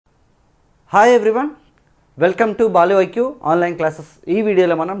Hi everyone, welcome to Balu IQ online classes. ఈ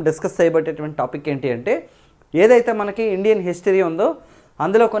వీడియోలో మనం డిస్కస్ చేయబట్టేటువంటి టాపిక్ ఏంటి అంటే, ఏదైతే మనకి ఇండియన్ హిస్టరీ ఉందో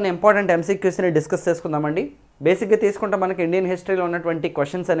అందులో కొన్ని ఇంపార్టెంట్ ఎంసీక్యూస్ని డిస్కస్ చేసుకుందామండి. బేసిక్గా తీసుకుంటే మనకి ఇండియన్ హిస్టరీలో ఉన్నటువంటి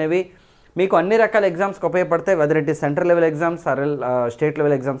క్వశ్చన్స్ అనేవి మీకు అన్ని రకాల ఎగ్జామ్స్కి ఉపయోగపడతాయి. Whether it is central level exams or state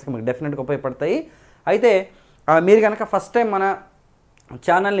level ఎగ్జామ్స్కి మీకు డెఫినెట్గా ఉపయోగపడతాయి. అయితే మీరు కనుక ఫస్ట్ టైం మన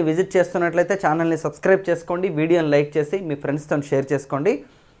ఛానల్ని విజిట్ చేస్తున్నట్లయితే ఛానల్ని సబ్స్క్రైబ్ చేసుకోండి, వీడియోని లైక్ చేసి మీ ఫ్రెండ్స్తో షేర్ చేసుకోండి.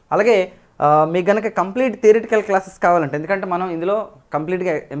 అలాగే మీకు కనుక కంప్లీట్ థియరిటికల్ క్లాసెస్ కావాలంటే, ఎందుకంటే మనం ఇందులో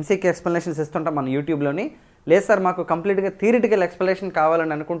కంప్లీట్గా ఎంసీక్యూ ఎక్స్ప్లెనేషన్స్ ఇస్తుంటాం మన యూట్యూబ్లోని. లేదు సార్ మాకు కంప్లీట్గా థియరిటికల్ ఎక్స్ప్లెనేషన్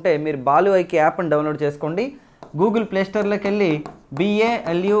కావాలని అనుకుంటే మీరు బాలు ఐక్యూ యాప్ని డౌన్లోడ్ చేసుకోండి. గూగుల్ ప్లేస్టోర్లోకి వెళ్ళి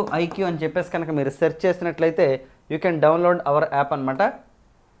BALU IQ అని చెప్పేసి కనుక మీరు సెర్చ్ చేసినట్లయితే you can download hour app అనమాట.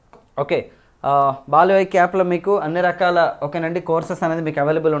 ఓకే, బాలు ఐక్యూ యాప్లో మీకు అన్ని రకాల ఓకేనండి కోర్సెస్ అనేది మీకు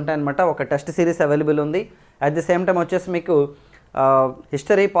అవైలబుల్ ఉంటాయన్నమాట. ఒక టెస్ట్ సిరీస్ అవైలబుల్ ఉంది. అట్ ది సేమ్ టైం వచ్చేసి మీకు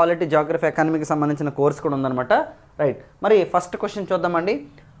హిస్టరీ, పాలిటీ, జాగ్రఫీ, ఎకానమీకి సంబంధించిన కోర్స్ కూడా ఉందన్నమాట. రైట్, మరి ఫస్ట్ క్వశ్చన్ చూద్దామండి.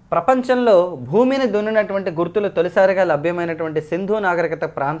 ప్రపంచంలో భూమిని దున్నినటువంటి గుర్తులు తొలిసారిగా లభ్యమైనటువంటి సింధు నాగరికత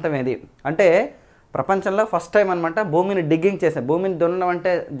ప్రాంతం ఏది? అంటే ప్రపంచంలో ఫస్ట్ టైం అనమాట భూమిని డిగ్గింగ్ చేసే, భూమిని దున్నడం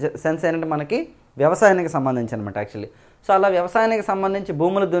అంటే సెన్స్ ఏంటంటే మనకి వ్యవసాయానికి సంబంధించి అనమాట యాక్చువల్లీ. సో అలా వ్యవసాయానికి సంబంధించి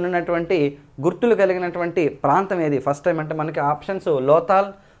భూములు దున్నినటువంటి గుర్తులు కలిగినటువంటి ప్రాంతం ఏది ఫస్ట్ టైం అంటే మనకి ఆప్షన్స్ లోతాల్,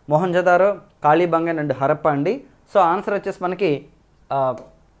 మొహంజదారో, కాళీబంగన్ అండ్ హరప్ప అండి. సో ఆన్సర్ వచ్చేసి మనకి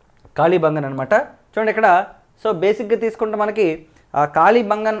కాళీబంగన్ అనమాట. చూడండి ఇక్కడ, సో బేసిక్గా తీసుకుంటే మనకి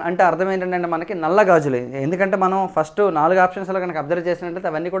కాళీబంగన్ అంటే అర్థం ఏంటంటే మనకి నల్ల గాజులు. ఎందుకంటే మనం ఫస్ట్ 4 ఆప్షన్స్లో కనుక అబ్జర్వ్ చేసినట్లయితే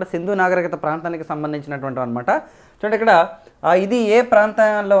అవన్నీ కూడా సింధు నాగరికత ప్రాంతానికి సంబంధించినటువంటి అనమాట. చూడండి ఇక్కడ ఇది ఏ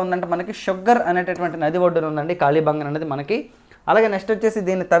ప్రాంతంలో ఉందంటే మనకి షుగర్ అనేటటువంటి నది ఒడ్డున ఉందండి కాళీబంగన్ అనేది మనకి. అలాగే నెక్స్ట్ వచ్చేసి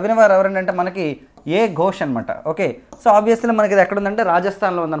దీన్ని తవ్విన వారు ఎవరంటే మనకి ఘోష్ అనమాట. ఓకే, సో ఆబ్వియస్లీ మనకి ఇది ఎక్కడ ఉందంటే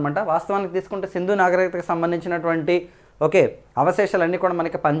రాజస్థాన్లో ఉందన్నమాట. వాస్తవానికి తీసుకుంటే సింధు నాగరికతకు సంబంధించినటువంటి ఓకే అవశేషాలన్నీ కూడా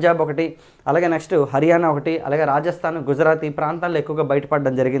మనకి పంజాబ్ ఒకటి, అలాగే నెక్స్ట్ హర్యానా ఒకటి, అలాగే రాజస్థాన్, గుజరాత్ ఈ ప్రాంతాల్లో ఎక్కువగా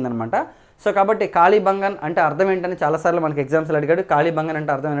బయటపడడం జరిగిందనమాట. సో కాబట్టి కాళీబంగన్ అంటే అర్థం ఏంటని చాలాసార్లు మనకి ఎగ్జామ్స్లో అడిగాడు. కాళీబంగన్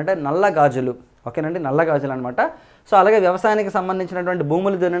అంటే అర్థం ఏంటంటే నల్ల గాజులు. ఓకేనండి, నల్ల గాజులు అనమాట. సో అలాగే వ్యవసాయానికి సంబంధించినటువంటి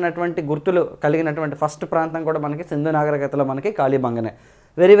భూములు దున్నినటువంటి గుర్తులు కలిగినటువంటి ఫస్ట్ ప్రాంతం కూడా మనకి సింధు నాగరికతలో మనకి కాళీబంగనే.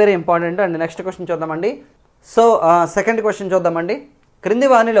 Very very important. And next question చూద్దామండి. సో సెకండ్ క్వశ్చన్ చూద్దామండి. క్రింది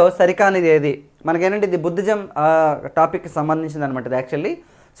వానిలో సరికానిది ఏది? మనకేంటంటే ఇది బుద్ధిజం టాపిక్కి సంబంధించింది అనమాట ఇది యాక్చువల్లీ.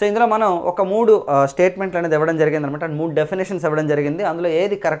 సో ఇందులో మనం ఒక 3 స్టేట్మెంట్లు అనేది ఇవ్వడం జరిగింది అనమాట. 3 డెఫినేషన్స్ ఇవ్వడం జరిగింది. అందులో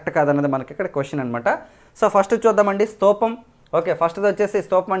ఏది కరెక్ట్ కాదన్నది మనకి ఇక్కడ క్వశ్చన్ అనమాట. సో ఫస్ట్ చూద్దామండి, స్తూపం. ఓకే, ఫస్ట్ది వచ్చేసి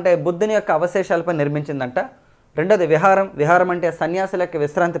స్తూపం అంటే బుద్ధుని యొక్క అవశేషాలపై నిర్మించిందంట. రెండోది విహారం. విహారం అంటే సన్యాసుల యొక్క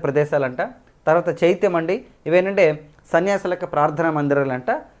విశ్రాంతి ప్రదేశాలంట. తర్వాత చైత్యం అండి, ఇవేంటంటే సన్యాసుల యొక్క ప్రార్థనా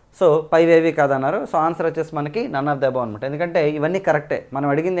మందిరాలంట. సో పైవేవి కాదన్నారు. సో ఆన్సర్ వచ్చేసి మనకి నన్ ఆఫ్ ద అబవ్ అనమాట. ఎందుకంటే ఇవన్నీ కరెక్టే, మనం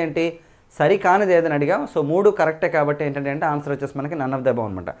అడిగింది ఏంటి సరికానిది ఏదని అడిగాం. సో 3 కరెక్టే కాబట్టి ఏంటంటే ఆన్సర్ వచ్చేసి మనకి నన్ ఆఫ్ ద అబవ్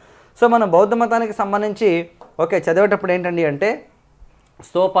అనమాట. సో మనం బౌద్ధ మతానికి సంబంధించి ఓకే చదివేటప్పుడు ఏంటండి అంటే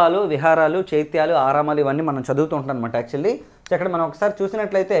స్తూపాలు, విహారాలు, చైత్యాలు, ఆరామాలు ఇవన్నీ మనం చదువుతూ ఉంటాం అనమాట యాక్చువల్లీ. సో ఇక్కడ మనం ఒకసారి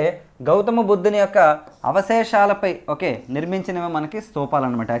చూసినట్లయితే గౌతమ బుద్ధుని యొక్క అవశేషాలపై ఓకే నిర్మించినవి మనకి స్తూపాలు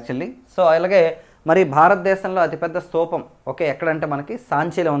అనమాట యాక్చువల్లీ. సో అలాగే మరి భారతదేశంలో అతిపెద్ద స్తూపం ఓకే ఎక్కడంటే మనకి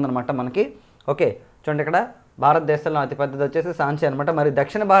సాంచీలో ఉందన్నమాట మనకి. ఓకే చూడండి, ఇక్కడ భారతదేశంలో అతిపెద్దది వచ్చేసి సాంచి అనమాట. మరి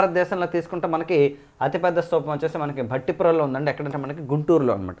దక్షిణ భారతదేశంలో తీసుకుంటే మనకి అతిపెద్ద స్తూపం వచ్చేసి మనకి భట్టిపురలో ఉందండి. ఎక్కడంటే మనకి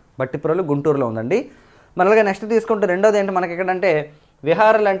గుంటూరులో అనమాట. భట్టిపురలో గుంటూరులో ఉందండి. మరి అలాగే నెక్స్ట్ తీసుకుంటే రెండోది ఏంటి మనకి ఎక్కడంటే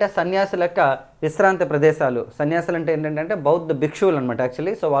విహారాలు అంటే సన్యాసుల యొక్క విశ్రాంతి ప్రదేశాలు. సన్యాసులు అంటే ఏంటంటే బౌద్ధ భిక్షువులు అనమాట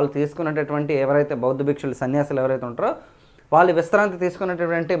యాక్చువల్లీ. సో వాళ్ళు తీసుకున్నటువంటి ఎవరైతే బౌద్ధ భిక్షువులు సన్యాసులు ఎవరైతే ఉంటారో వాళ్ళు విశ్రాంతి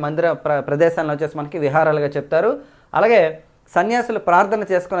తీసుకున్నటువంటి మందిర ప్రదేశాలను వచ్చేసి మనకి విహారాలుగా చెప్తారు. అలాగే సన్యాసులు ప్రార్థన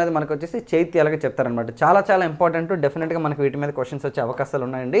చేసుకునేది మనకు వచ్చేసి చైత్యాలుగా చెప్తారనమాట. చాలా చాలా ఇంపార్టెంట్. డెఫినెట్గా మనకి వీటి మీద క్వశ్చన్స్ వచ్చే అవకాశాలు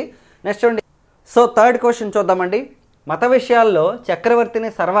ఉన్నాయండి. నెక్స్ట్ చూడండి, సో థర్డ్ క్వశ్చన్ చూద్దామండి. మత విషయాల్లో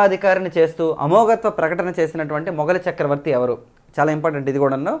చక్రవర్తిని సర్వాధికారిని చేస్తూ అమోఘత్వ ప్రకటన చేసినటువంటి మొఘలి చక్రవర్తి ఎవరు? చాలా ఇంపార్టెంట్ ఇది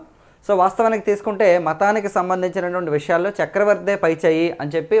కూడాను. సో వాస్తవానికి తీసుకుంటే మతానికి సంబంధించినటువంటి విషయాల్లో చక్రవర్తే పైచేయి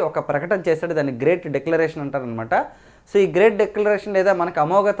అని చెప్పి ఒక ప్రకటన చేశాడు. దాన్ని గ్రేట్ డిక్లరేషన్ అంటారనమాట. సో ఈ గ్రేట్ డిక్లరేషన్ లేదా మనకు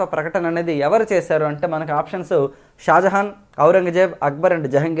అమోఘత్వ ప్రకటన అనేది ఎవరు చేశారు అంటే మనకు ఆప్షన్స్ షాజహాన్, ఔరంగజేబ్, అక్బర్ అండ్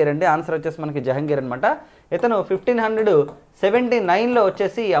జహంగీర్ అండి. ఆన్సర్ వచ్చేసి మనకి జహంగీర్ అనమాట. ఇతను 1579లో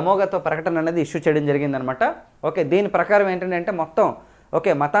వచ్చేసి ఈ అమోఘత్వ ప్రకటన అనేది ఇష్యూ చేయడం జరిగిందనమాట. ఓకే, దీని ప్రకారం ఏంటంటే మొత్తం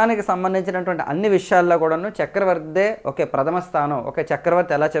ఓకే మతానికి సంబంధించినటువంటి అన్ని విషయాల్లో కూడాను చక్రవర్తే ఓకే ప్రథమ స్థానం. ఓకే,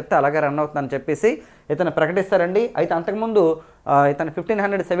 చక్రవర్తి ఎలా చెప్తే అలాగే రన్ అవుతుందని చెప్పేసి ఇతను ప్రకటిస్తారండి. అయితే అంతకుముందు ఇతను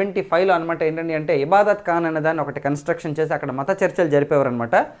 1575లో అనమాట ఏంటంటే అంటే ఇబాదత్ ఖాన్ అనే దాన్ని ఒకటి కన్స్ట్రక్షన్ చేసి అక్కడ మత చర్చలు జరిపేవారు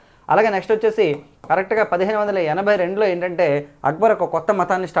అనమాట. అలాగే నెక్స్ట్ వచ్చేసి కరెక్ట్గా 1582లో ఏంటంటే అక్బర్ ఒక కొత్త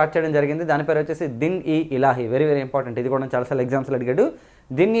మతాన్ని స్టార్ట్ చేయడం జరిగింది. దాని పేరు వచ్చేసి దిన్-ఇ-ఇలాహి. Very very important. ఇది కూడా చాలాసార్లు ఎగ్జామ్స్లో అడిగాడు.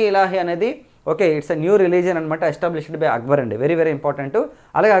 దిన్-ఇ-ఇలాహి అనేది okay, it's a new religion అనమాట, ఎస్టాబ్లిష్డ్ బై అక్బర్ అండి. Very very important.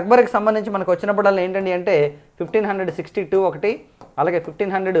 అలాగే అక్బర్కి సంబంధించి మనకు వచ్చినప్పుడల్లా ఏంటండి అంటే 1562 ఒకటి, అలాగే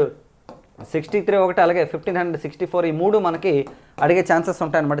 1563 ఒకటి, అలాగే 1564 ఈ 3 మనకి అడిగే ఛాన్సెస్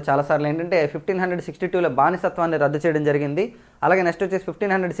ఉంటాయన్నమాట చాలాసార్లు. ఏంటంటే 1562లో బానిసత్వాన్ని రద్దు చేయడం జరిగింది. అలాగే నెక్స్ట్ వచ్చేసి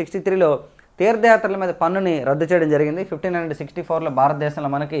 1563లో తీర్థయాత్రల మీద పన్నుని రద్దు చేయడం జరిగింది. 1564లో భారతదేశంలో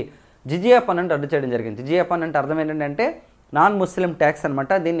మనకి జిజియా పన్నుని రద్దు చేయడం జరిగింది. జిజియా పన్ను అంటే అర్థం ఏంటంటే నాన్ ముస్లిం ట్యాక్స్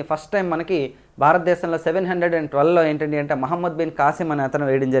అనమాట. దీన్ని ఫస్ట్ టైం మనకి భారతదేశంలో 712లో ఏంటండి అంటే మహమ్మద్ బిన్ కాసిం అనే అతను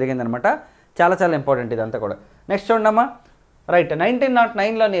వేయడం జరిగింది అనమాట. చాలా చాలా ఇంపార్టెంట్ ఇదంతా కూడా. నెక్స్ట్ చూడమ్మా, రైట్,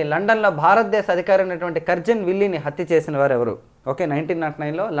 1909లోని లండన్లో భారతదేశ అధికారి అయినటువంటి కర్జన్ విల్లీని హత్య చేసిన వారు ఎవరు? ఓకే,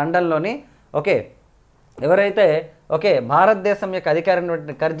 1909లో లండన్లోని ఓకే ఎవరైతే ఓకే భారతదేశం యొక్క అధికారి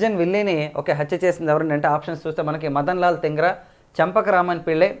అయినటువంటి కర్జన్ విల్లీని ఓకే హత్య చేసింది ఎవరండి అంటే ఆప్షన్స్ చూస్తే మనకి మదన్ లాల్ తింగ్రా, చంపక రామన్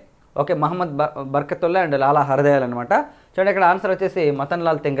పిళ్ళే, ఓకే మహమ్మద్ బర్కతుల్లా అండ్ లాలా హర్దయాల్ అనమాట. చూడండి ఇక్కడ ఆన్సర్ వచ్చేసి మదన్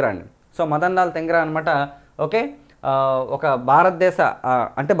లాల్ తింగ్రా అండి. సో మదన్ లాల్ తింగ్రా అనమాట ఓకే ఒక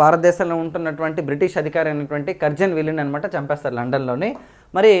భారతదేశంలో ఉంటున్నటువంటి బ్రిటిష్ అధికారి అయినటువంటి కర్జన్ విల్లీని అనమాట చంపేస్తారు లండన్లోని.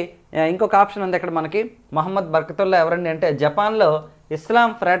 మరి ఇంకొక ఆప్షన్ ఉంది ఇక్కడ మనకి, మహమ్మద్ బర్కతుల్లా ఎవరండి అంటే జపాన్లో ఇస్లాం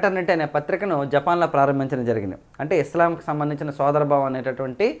ఫ్రాటర్నిటీ అనే పత్రికను జపాన్లో ప్రారంభించడం జరిగింది. అంటే ఇస్లాంకి సంబంధించిన సోదరభావం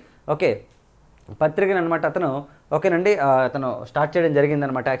అనేటటువంటి ఓకే పత్రికను అనమాట అతను ఓకేనండి అతను స్టార్ట్ చేయడం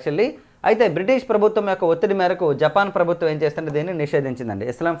జరిగిందనమాట యాక్చువల్లీ. అయితే బ్రిటిష్ ప్రభుత్వం యొక్క ఒత్తిడి మేరకు జపాన్ ప్రభుత్వం ఏం చేస్తుంటే దీన్ని నిషేధించిందండి.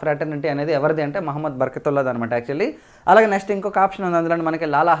 ఇస్లాం ఫ్రాటర్నిటీ అనేది ఎవరిది అంటే మహమ్మద్ బర్కతుల్లాది అనమాట యాక్చువల్లీ. అలాగే నెక్స్ట్ ఇంకొక ఆప్షన్ ఉంది అందులో మనకి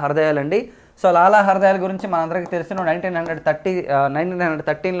లాలా హర్దయాల్ అండి. సో లాలా హర్దయాల్ గురించి మనందరికీ తెలిసిన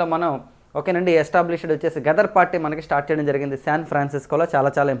 1913లో మనం ఓకేనండి ఎస్టాబ్లిష్డ్ వచ్చేసి గదర్ పార్టీ మనకి స్టార్ట్ చేయడం జరిగింది శాన్ ఫ్రాన్సిస్కోలో.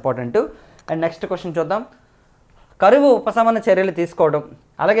 చాలా చాలా ఇంపార్టెంట్. అండ్ నెక్స్ట్ క్వశ్చన్ చూద్దాం. కరువు ఉపశమన చర్యలు తీసుకోవడం,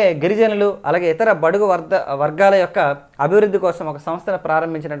 అలాగే గిరిజనులు, అలాగే ఇతర బడుగు వర్గాల యొక్క అభివృద్ధి కోసం ఒక సంస్థను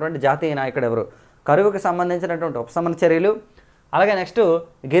ప్రారంభించినటువంటి జాతీయ నాయకుడు ఎవరు? కరువుకు సంబంధించినటువంటి ఉపశమన చర్యలు, అలాగే నెక్స్ట్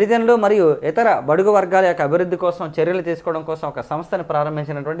గిరిజనులు మరియు ఇతర బడుగు వర్గాల యొక్క అభివృద్ధి కోసం చర్యలు తీసుకోవడం కోసం ఒక సంస్థను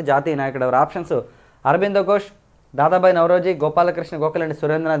ప్రారంభించినటువంటి జాతీయ నాయకుడు ఎవరు? ఆప్షన్స్ అరబిందో ఘోష్, దాదాబాయి నవరోజీ, గోపాలకృష్ణ గోఖలే అండ్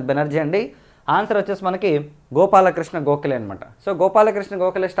సురేంద్రనాథ్ బెనర్జీ అండి. ఆన్సర్ వచ్చేసి మనకి గోపాలకృష్ణ గోఖలే అనమాట. సో గోపాలకృష్ణ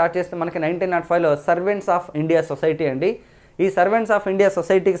గోఖలే స్టార్ట్ చేస్తే మనకి 1905లో సర్వెంట్స్ ఆఫ్ ఇండియా సొసైటీ అండి. ఈ సర్వెంట్స్ ఆఫ్ ఇండియా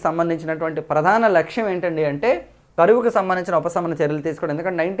సొసైటీకి సంబంధించినటువంటి ప్రధాన లక్ష్యం ఏంటండి అంటే కరువుకు సంబంధించిన ఉపశమన చర్యలు తీసుకోవడం.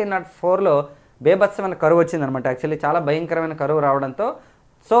 ఎందుకంటే 1904లో బేభత్సమైన కరువు వచ్చిందనమాట యాక్చువల్లీ, చాలా భయంకరమైన కరువు రావడంతో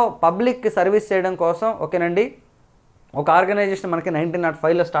సో పబ్లిక్కి సర్వీస్ చేయడం కోసం ఓకేనండి ఒక ఆర్గనైజేషన్ మనకి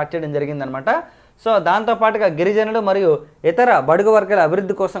 1905లో స్టార్ట్ చేయడం జరిగిందనమాట. సో దాంతోపాటుగా గిరిజనులు మరియు ఇతర బడుగు వర్గాల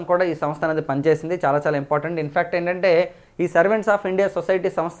అభివృద్ధి కోసం కూడా ఈ సంస్థ అనేది పనిచేసింది. చాలా చాలా ఇంపార్టెంట్. ఇన్ఫ్యాక్ట్ ఏంటంటే ఈ సర్వెంట్స్ ఆఫ్ ఇండియా సొసైటీ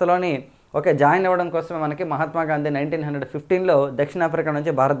సంస్థలోని ఓకే జాయిన్ అవ్వడం కోసమే మనకి మహాత్మా గాంధీ 1915లో దక్షిణాఫ్రికా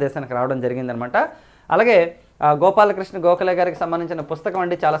నుంచి భారతదేశానికి రావడం జరిగిందనమాట. అలాగే గోపాలకృష్ణ గోఖలే గారికి సంబంధించిన పుస్తకం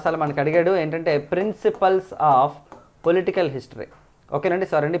అండి చాలాసార్లు మనకి అడిగాడు ఏంటంటే ప్రిన్సిపల్స్ ఆఫ్ పొలిటికల్ హిస్టరీ. ఓకేనండి,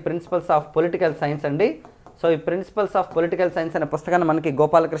 సారీ అండి ప్రిన్సిపల్స్ ఆఫ్ పొలిటికల్ సైన్స్ అండి. సో ఈ ప్రిన్సిపల్స్ ఆఫ్ పొలిటికల్ సైన్స్ అనే పుస్తకాన్ని మనకి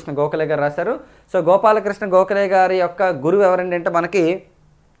గోపాలకృష్ణ గోఖలే గారు రాశారు. సో గోపాలకృష్ణ గోఖలే గారి యొక్క గురువు ఎవరండి అంటే మనకి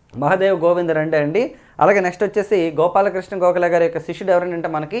మహాదేవ్ గోవింద్ రండే అండి. అలాగే నెక్స్ట్ వచ్చేసి గోపాలకృష్ణ గోఖలే గారి యొక్క శిష్యుడు ఎవరండి అంటే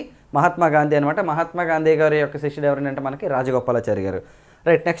మనకి మహాత్మా గాంధీ అనమాట. మహాత్మా గాంధీ గారి యొక్క శిష్యుడు ఎవరండి అంటే మనకి రాజగోపాలాచారి గారు.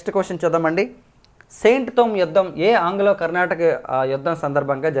 రైట్, నెక్స్ట్ క్వశ్చన్ చూద్దామండి. సెయింట్ తోమ్ యుద్ధం ఏ ఆంగ్లో కర్ణాటక యుద్ధం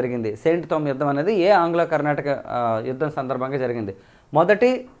సందర్భంగా జరిగింది? సెయింట్ తోమ్ యుద్ధం అనేది ఏ ఆంగ్లో కర్ణాటక యుద్ధం సందర్భంగా జరిగింది?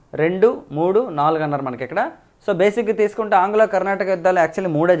 1, 2, 3, 4 అన్నారు మనకి ఇక్కడ. సో బేసిక్గా తీసుకుంటే ఆంగ్లో కర్ణాటక యుద్ధాలు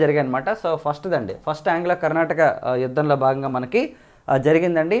యాక్చువల్లీ 3 జరిగాయి అనమాట. సో ఫస్ట్ ఆంగ్లో కర్ణాటక యుద్ధంలో భాగంగా మనకి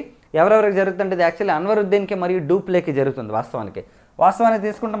జరిగిందండి. ఎవరెవరికి జరుగుతుంది? ఇది యాక్చువల్లీ అన్వరుద్దీన్కి మరియు డూప్లేకి జరుగుతుంది వాస్తవానికి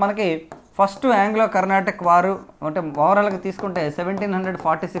తీసుకుంటే మనకి ఫస్ట్ ఆంగ్లో కర్ణాటక వారు అంటే ఓవరాల్గా తీసుకుంటే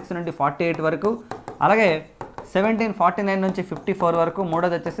 1746 నుండి 48 వరకు, అలాగే 1749 నుంచి 54 వరకు,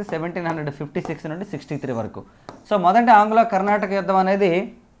 మూడోది వచ్చేసి 1756 నుండి 63 వరకు. సో మొదటి ఆంగ్లో కర్ణాటక యుద్ధం అనేది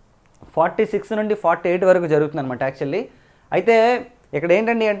 46 నుండి 48 వరకు జరుగుతుంది అనమాట యాక్చువల్లీ. అయితే ఇక్కడ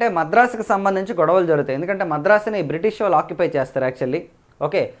ఏంటండి అంటే మద్రాసుకు సంబంధించి గొడవలు జరుగుతాయి. ఎందుకంటే మద్రాసుని బ్రిటిష్ వాళ్ళు ఆక్యుపై చేస్తారు యాక్చువల్లీ.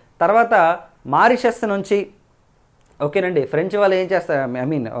 ఓకే, తర్వాత మారిషస్ నుంచి ఓకేనండి ఫ్రెంచ్ వాళ్ళు ఏం చేస్తారు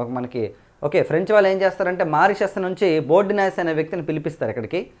ఫ్రెంచ్ వాళ్ళు ఏం చేస్తారంటే మారిషస్ నుంచి బోర్డినాస్ అనే వ్యక్తిని పిలిపిస్తారు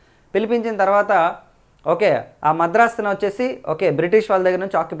ఇక్కడికి. పిలిపించిన తర్వాత ఓకే ఆ మద్రాసును వచ్చేసి ఓకే బ్రిటిష్ వాళ్ళ దగ్గర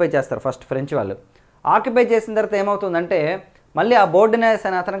నుంచి ఆక్యుపై చేస్తారు ఫస్ట్ ఫ్రెంచ్ వాళ్ళు. ఆక్యుపై చేసిన తర్వాత ఏమవుతుందంటే మళ్ళీ ఆ బోర్డినాస్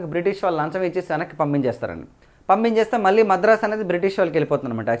అనే అతనికి బ్రిటిష్ వాళ్ళు లంచం ఇచ్చేసి వెనక్కి పంపించేస్తే మళ్ళీ మద్రాస్ అనేది బ్రిటిష్ వాళ్ళకి వెళ్ళిపోతుంది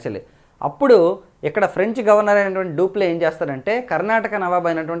అనమాట యాక్చువల్లీ. అప్పుడు ఇక్కడ ఫ్రెంచ్ గవర్నర్ అయినటువంటి డూప్లే ఏం చేస్తాడంటే కర్ణాటక నవాబ్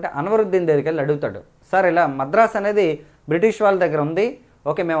అయినటువంటి అన్వరుద్దీన్ దగ్గరికి వెళ్ళి అడుగుతాడు, సార్ ఇలా మద్రాస్ అనేది బ్రిటిష్ వాళ్ళ దగ్గర ఉంది,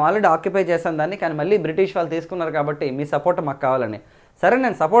 ఓకే మేము ఆల్రెడీ ఆక్యుపై చేసాం దాన్ని, కానీ మళ్ళీ బ్రిటిష్ వాళ్ళు తీసుకున్నారు కాబట్టి మీ సపోర్ట్ మాకు కావాలని. సరే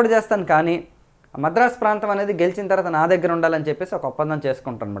నేను సపోర్ట్ చేస్తాను, కానీ మద్రాస్ ప్రాంతం అనేది గెలిచిన తర్వాత నా దగ్గర ఉండాలని చెప్పేసి ఒక ఒప్పందం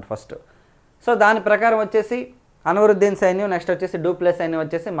చేసుకుంటాను అనమాట ఫస్ట్. సో దాని ప్రకారం వచ్చేసి అన్వరుద్దీన్ సైన్యం నెక్స్ట్ వచ్చేసి డూప్లే సైన్యం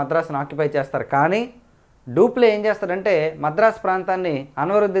వచ్చేసి మద్రాసును ఆక్యుపై చేస్తారు. కానీ డూప్లే ఏం చేస్తాడంటే మద్రాస్ ప్రాంతాన్ని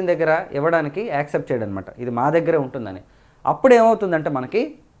అన్వరుద్దీన్ దగ్గర ఇవ్వడానికి యాక్సెప్ట్ చేయడం అనమాట, ఇది మా దగ్గరే ఉంటుందని. అప్పుడు ఏమవుతుందంటే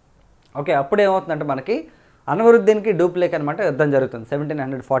మనకి అన్వరుద్దీన్కి డూప్లేకి అనమాట యుద్ధం జరుగుతుంది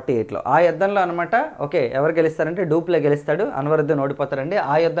 1748లో. ఆ యుద్ధంలో అనమాట ఎవరు గెలుస్తారంటే డూప్లే గెలుస్తాడు, అన్వరుద్దీన్ ఓడిపోతారండి.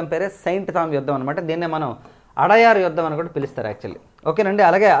 ఆ యుద్ధం పేరే సెయింట్ థామ్ యుద్ధం అనమాట. దీన్నే మనం అడయార్ యుద్ధం అని కూడా పిలుస్తారు యాక్చువల్లీ. ఓకేనండి.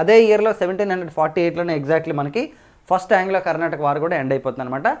 అలాగే అదే ఇయర్లో 1748లోనే ఎగ్జాక్ట్లీ మనకి ఫస్ట్ ఆంగ్లో కర్ణాటక వార్ కూడా ఎండ్ అయిపోతుంది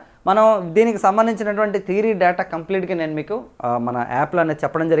అనమాట. మనం దీనికి సంబంధించినటువంటి థియరీ డేటా కంప్లీట్గా నేను మీకు మన యాప్లో అనేది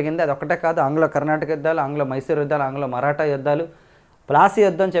చెప్పడం జరిగింది. అది ఒక్కటే కాదు, ఆంగ్లో కర్ణాటక యుద్ధాలు, ఆంగ్లో మైసూర్ యుద్ధాలు, ఆంగ్లో మరాఠా యుద్ధాలు, ప్లాసీ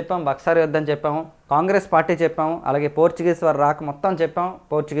యుద్ధం చెప్పాము, బక్సార్ యుద్ధం చెప్పాము, కాంగ్రెస్ పార్టీ చెప్పాము, అలాగే పోర్చుగీస్ వారు రాక మొత్తం చెప్పాము,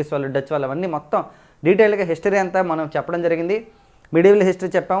 పోర్చుగీస్ వాళ్ళు, డచ్ వాళ్ళు, అవన్నీ మొత్తం డీటెయిల్గా హిస్టరీ అంతా మనం చెప్పడం జరిగింది. మిడివల్ హిస్టరీ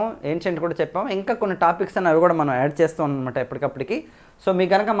చెప్పాము, ఏన్షియంట్ కూడా చెప్పాము, ఇంకా కొన్ని టాపిక్స్ అని అవి కూడా మనం యాడ్ చేస్తాం అనమాట ఎప్పటికప్పటికి. సో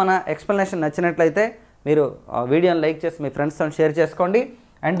మీకు కనుక మన ఎక్స్ప్లెనేషన్ నచ్చినట్లయితే మీరు వీడియోని లైక్ చేసి మీ ఫ్రెండ్స్తో షేర్ చేసుకోండి.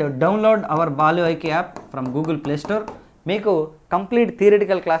 And download hour Balu IQ app from Google play store. మీకు కంప్లీట్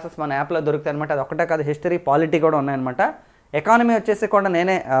థియరిటికల్ క్లాసెస్ మన యాప్లో దొరుకుతాయి అనమాట. అది ఒక్కటే కాదు, హిస్టరీ, పాలిటీ కూడా ఉన్నాయన్నమాట. ఎకానమీ వచ్చేసి కూడా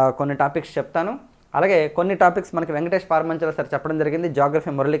నేనే కొన్ని టాపిక్స్ చెప్తాను. అలాగే కొన్ని టాపిక్స్ మనకి వెంకటేష్ పార్మంచల సార్ చెప్పడం జరిగింది,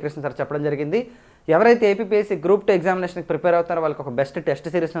 జాగ్రఫీ మురళీకృష్ణ సార్ చెప్పడం జరిగింది. ఎవరైతే ఏపీపీఎస్సీ గ్రూప్ 2 ఎగ్జామినేషన్కి ప్రిపేర్ అవుతారో వాళ్ళకి ఒక బెస్ట్ టెస్ట్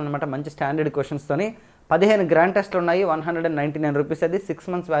సిరీస్ అనమాట, మంచి స్టాండర్డ్ క్వశ్చన్స్తోని 15 గ్రాండ్ టెస్ట్లు ఉన్నాయి. 199 రూపీస్, అది 6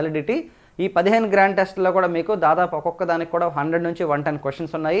 మంత్స్ వ్యాలిడిటీ. ఈ 15 గ్రాండ్ టెస్ట్లో కూడా మీకు దాదాపు ఒక్కొక్క దానికి కూడా 100 నుంచి 110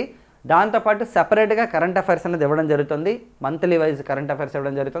 క్వశ్చన్స్ ఉన్నాయి. దాంతోపాటు సెపరేట్గా కరెంట్ అఫైర్స్ అనేది ఇవ్వడం జరుగుతుంది, మంత్లీ వైజ్ కరెంట్ అఫైర్స్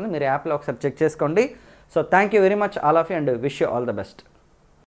ఇవ్వడం జరుగుతుంది. మీరు యాప్లో ఒకసారి చెక్ చేసుకోండి. So thank you very much all of you and wish you all the best.